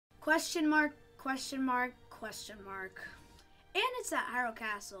Question mark, question mark, question mark. And it's at Hyrule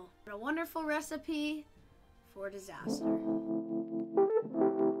Castle. A wonderful recipe for disaster.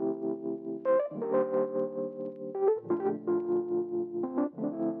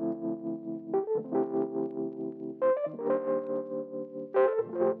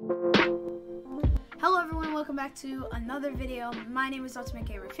 Hello everyone, welcome back to another video. My name is Ultimate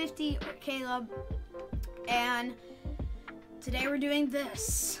Gamer 50 or Caleb, and today we're doing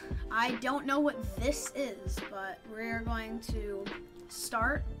this. I don't know what this is, but we're going to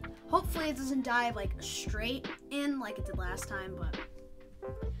start. Hopefully it doesn't dive like straight in like it did last time, but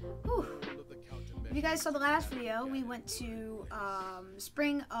whew. If you guys saw the last video, we went to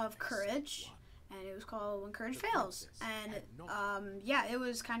Spring of Courage, and it was called When Courage Fails. And yeah, it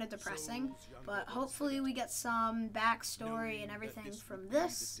was kind of depressing, but hopefully we get some backstory and everything from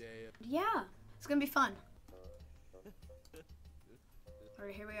this. Yeah, it's gonna be fun.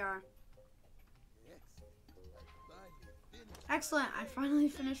 Alright, here we are. Excellent, I finally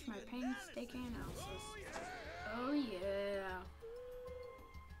finished my painstaking analysis. Oh yeah.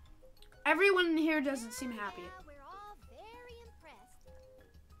 Everyone in here doesn't seem happy. We're all very impressed.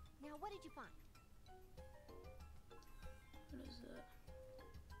 Now, what did you find? What is it?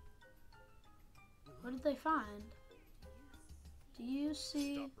 What did they find? Do you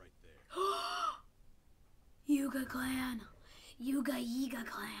see? Stop right there. Yuga clan. Yuga Yiga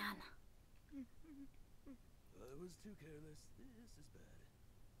clan. I was too careless. This is bad.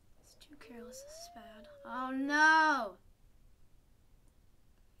 It's too careless. This is bad. Oh no!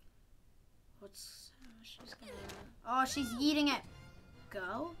 What's she's gonna? Oh, she's eating it.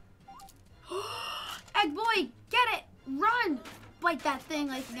 Go. Egg boy, get it! Run! Bite that thing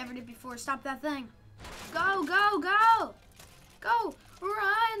like you never did before. Stop that thing. Go, go, go! Go!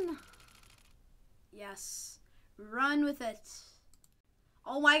 Run! Yes. Run with it.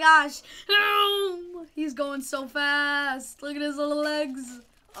 Oh my gosh! He's going so fast. Look at his little legs.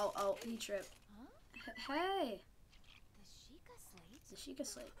 Oh, he tripped. Huh? Hey. The Sheikah slate? The Sheikah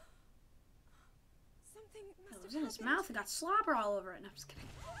slate. Something It must was have in his happened. mouth. It got slobber all over it. No, I'm just kidding.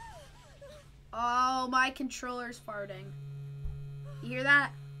 Oh, my controller's farting. You hear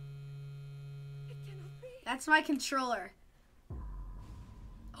that? It cannot be. That's my controller.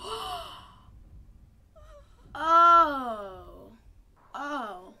 Oh.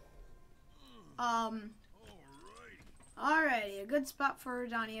 Alrighty, a good spot for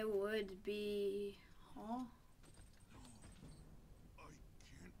Dania would be. Oh.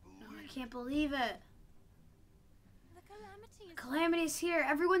 No, I can't believe it. The Calamity is... Calamity's here.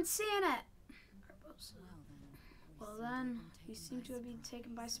 Everyone's seeing it. Well then, he seemed to have been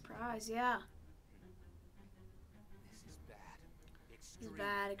taken by surprise. Yeah. This is bad. This is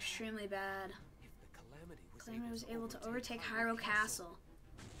bad, extremely bad. If the Calamity was able to overtake Hyrule Castle.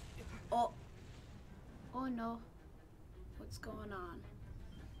 Oh no. What's going on?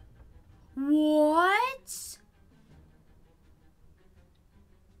 What?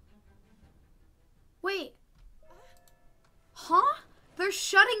 Wait. Huh? They're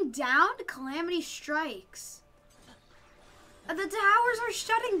shutting down Calamity Strikes. The towers are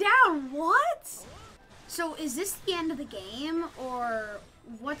shutting down. What? So is this the end of the game or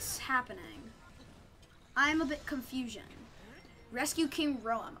what's happening? I'm a bit confusion. Rescue King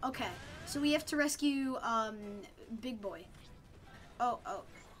Roam. Okay, so we have to rescue Big Boy. Oh,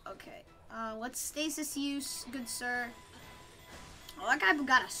 okay. Let's stasis use, good sir. Oh, that guy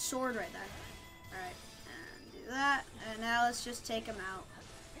got a sword right there. All right, and do that, and now let's just take him out.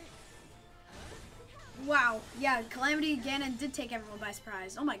 Wow, yeah, Calamity Ganon did take everyone by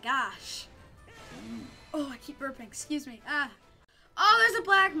surprise. Oh my gosh. Oh, I keep burping. Excuse me. Oh, there's a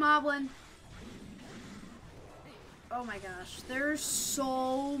black moblin. Oh my gosh, there's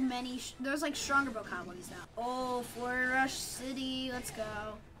so many. There's like stronger bokoblins now. Oh, Flurry Rush City, let's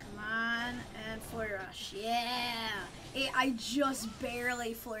go. Come on, and Flurry Rush, yeah. I just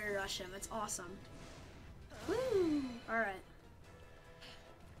barely Flurry Rush him. It's awesome. Woo! All right.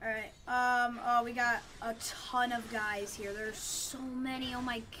 Oh, we got a ton of guys here. There's so many. Oh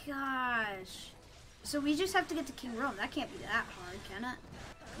my gosh. So we just have to get to King Rome. That can't be that hard, can it?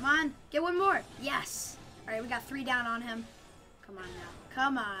 Come on, get one more. Yes. All right, we got 3 down on him. Come on now.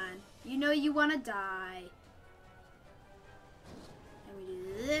 Come on. You know you want to die. And we do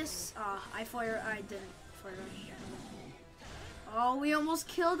this. Oh, I didn't fire rush. Oh, we almost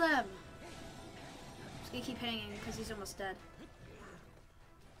killed him. Just gonna keep hitting him because he's almost dead.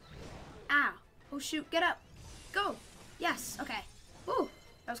 Ow. Oh shoot, get up. Go. Yes, okay. Ooh,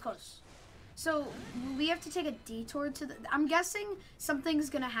 that was close. So we have to take a detour to the, I'm guessing something's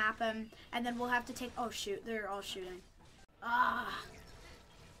gonna happen and then we'll have to take, oh shoot, they're all shooting. Ah.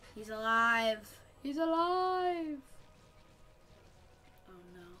 He's alive. He's alive. Oh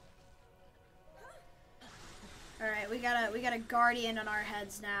no. Alright, we got a guardian on our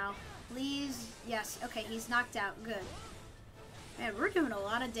heads now. Please. Yes. Okay, he's knocked out. Good. Man, we're doing a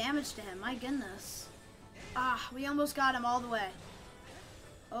lot of damage to him. My goodness. Ah, we almost got him all the way.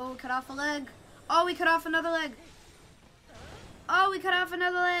 Oh, we cut off a leg. Oh, we cut off another leg. Oh, we cut off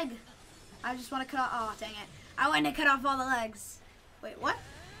another leg. I just want to cut off. Oh, dang it. I wanted to cut off all the legs. Wait, what?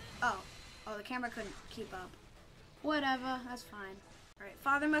 Oh. Oh, the camera couldn't keep up. Whatever. That's fine. Alright,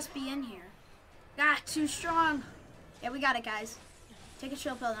 Father must be in here. Ah, too strong. Yeah, we got it, guys. Take a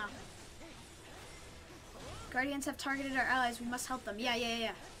chill pill now. Guardians have targeted our allies. We must help them. Yeah.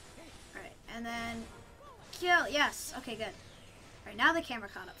 Alright, and then kill. Yes. Okay, good. Alright, now the camera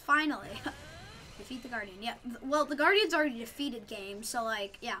caught up. Finally. Defeat the Guardian. Yeah. Well, the Guardian's already defeated game, so,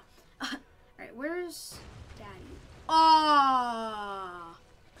 like, yeah. Alright, where's Daddy? Oh!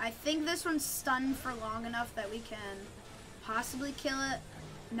 I think this one's stunned for long enough that we can possibly kill it.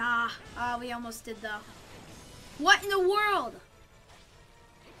 Nah. We almost did, though. What in the world?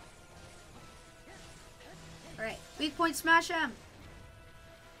 Alright, weak point, smash him.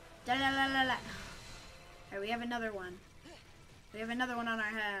 Da-da-da-da-da. Alright, we have another one. We have another one on our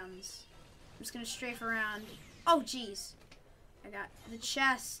hands. I'm just gonna strafe around. Oh, jeez. I got the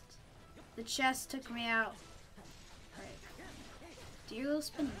chest. The chest took me out. Alright. Do your little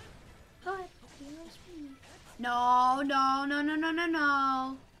spinner. Go ahead. Do your little spinner. No.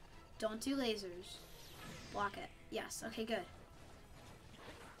 Don't do lasers. Block it. Yes. Okay, good.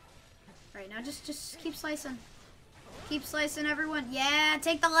 Alright, now just keep slicing. Keep slicing, everyone. Yeah,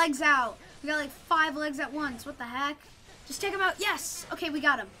 take the legs out. We got like 5 legs at once. What the heck? Just take them out. Yes. Okay, we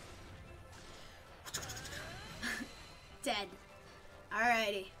got him. Dead.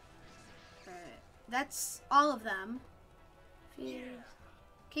 Alrighty. Alright. That's all of them.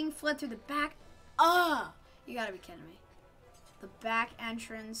 King fled through the back. Oh! You gotta be kidding me. The back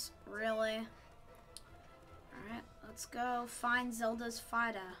entrance. Really? Alright, let's go find Zelda's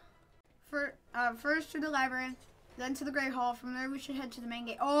Fida. First through the library, then to the Great Hall. From there, we should head to the main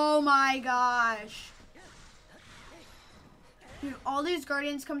gate. Oh my gosh. Dude, all these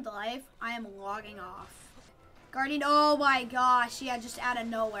Guardians come to life. I am logging off. Guardian, oh my gosh. Yeah, just out of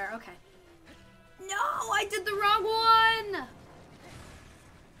nowhere. Okay. No, I did the wrong one.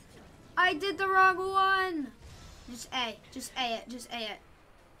 I did the wrong one. Just A it.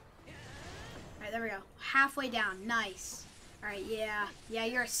 Alright, there we go. Halfway down. Nice. Alright, yeah. Yeah,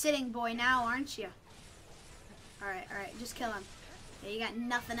 you're a sitting boy now, aren't you? Alright, just kill him. Yeah, you got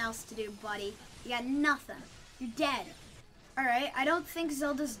nothing else to do, buddy. You got nothing. You're dead. Alright, I don't think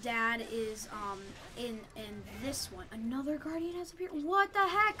Zelda's dad is, in this one. Another Guardian has appeared. What the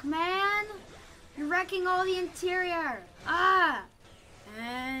heck, man? You're wrecking all the interior. Ah!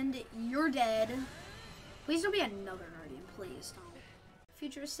 And you're dead. Please don't be another Guardian, please don't.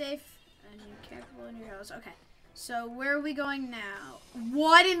 Future is safe, and you're capable in your house. Okay. So, where are we going now?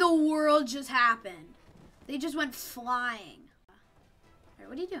 What in the world just happened? They just went flying. Alright,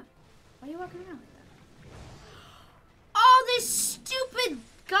 what are you doing? Why are you walking around like that? Oh, this stupid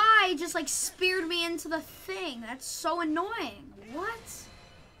guy just, like, speared me into the thing. That's so annoying. What?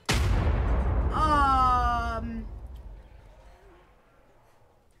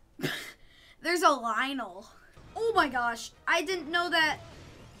 There's a Lionel. Oh my gosh. I didn't know that.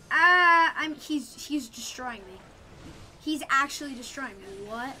 He's destroying me. He's actually destroying me.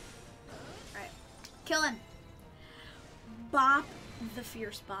 What? Alright. Kill him. Bop the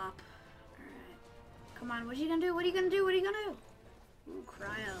fierce bop. Alright. Come on, what are you gonna do? What are you gonna do? What are you gonna do? Ooh,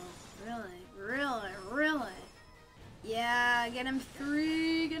 cryo. Really? Yeah, get him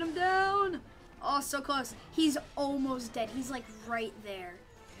 3. Get him down. Oh, so close. He's almost dead. He's like right there.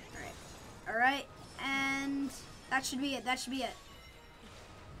 Alright. And that should be it.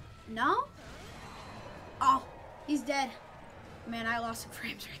 No? Oh, he's dead. Man, I lost some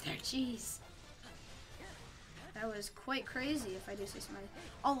frames right there. Jeez. That was quite crazy, if I do say so myself.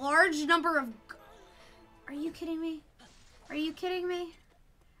 A large number of... Are you kidding me? We're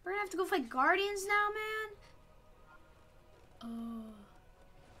gonna have to go fight Guardians now, man? Oh.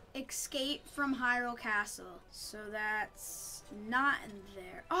 Escape from Hyrule Castle. So that's not in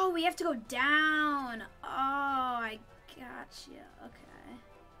there. Oh, we have to go down. Oh, I gotcha. Okay.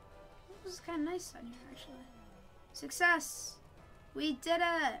 This is kind of nice on here, actually. Success! We did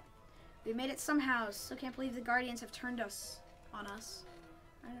it! We made it somehow. Still can't believe the Guardians have turned on us.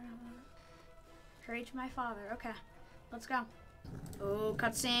 I don't know. Hurry to my father. Okay, let's go. Oh,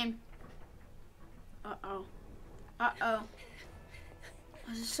 cutscene. Uh-oh.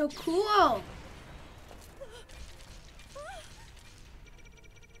 This is so cool!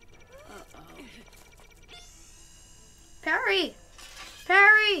 Parry!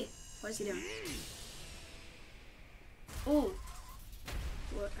 Parry! What is he doing? Ooh.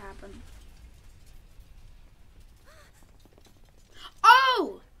 What happened?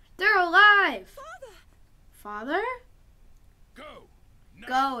 Oh! They're alive! Father? Go! Now.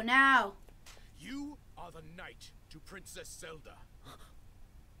 Go now. You are the knight to Princess Zelda.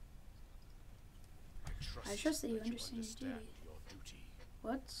 I trust that you understand your duty. your duty.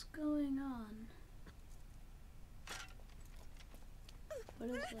 What's going on? What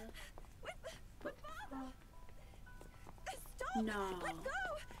is that? Stop! No. Let go!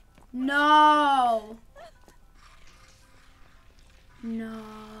 No. No.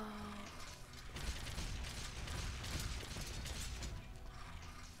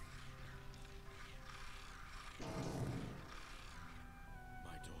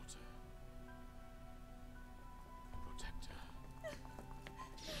 My daughter. Protect her.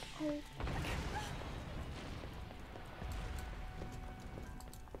 Oh.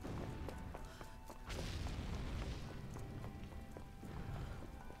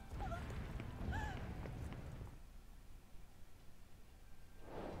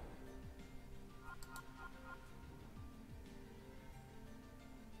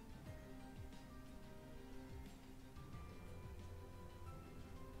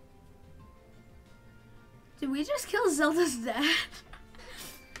 Did we just kill Zelda's dad?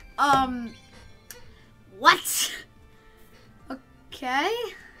 What? Okay.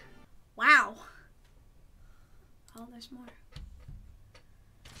 Wow. Oh, there's more.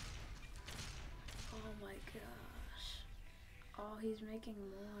 Oh my gosh. Oh, he's making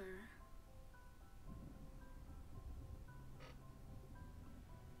more.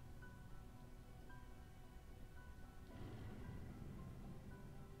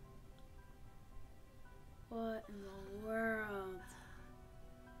 What in the world?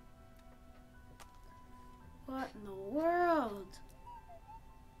 What in the world?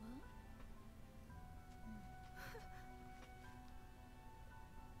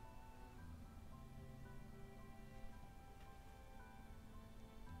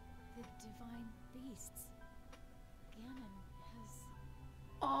 The divine beasts. Ganon has...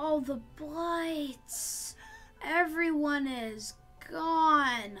 All the blights. Everyone is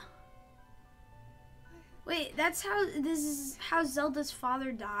gone. Wait, this is how Zelda's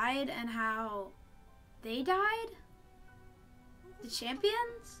father died and how they died? The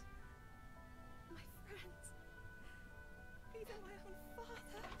champions? My friends. Even my own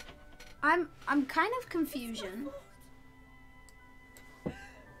father. I'm kind of confusion. Why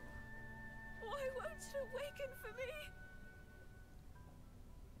won't it awaken for me?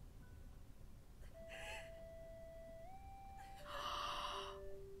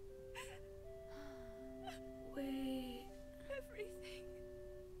 Wait.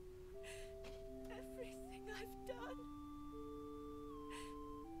 Everything I've done.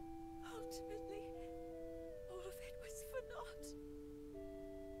 Ultimately, all of it was for naught.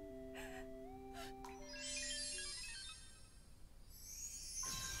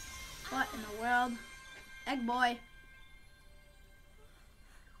 What in the world? Egg boy.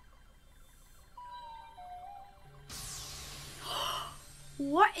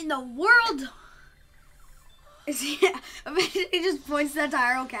 What in the world? Is he? He just points that to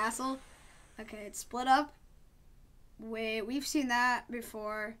Hyrule Castle. Okay, it's split up. Wait, we've seen that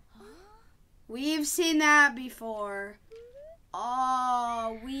before. We've seen that before.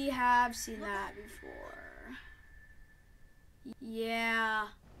 Oh, we have seen that before. Yeah.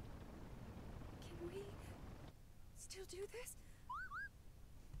 Can we still do this?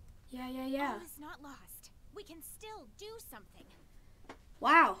 Yeah. All is not lost. We can still do something.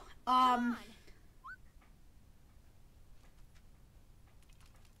 Wow. Come on.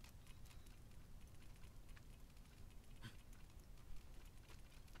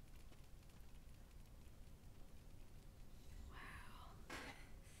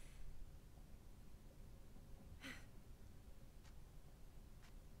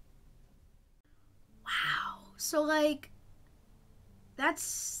 So, like,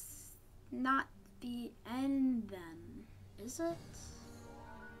 that's not the end then, is it?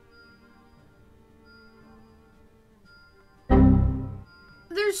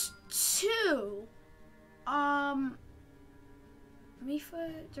 There's two.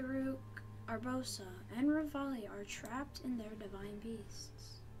 Mifa, Daruk, Arbosa, and Revali are trapped in their divine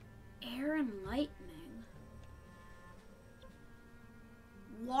beasts. Air and lightning.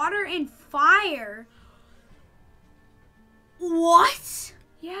 Water and fire. What?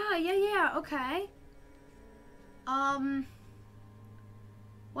 Yeah, okay. Wow,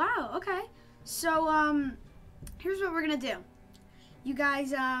 okay. So, here's what we're gonna do. You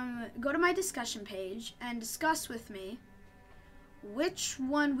guys, go to my discussion page and discuss with me which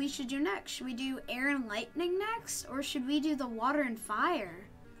one we should do next. Should we do air and lightning next, or should we do the water and fire?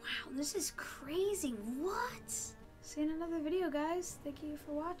 Wow, this is crazy. What? See you in another video, guys. Thank you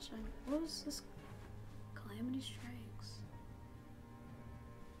for watching. What was this? Calamity strikes.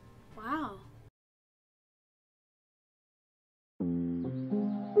 Wow.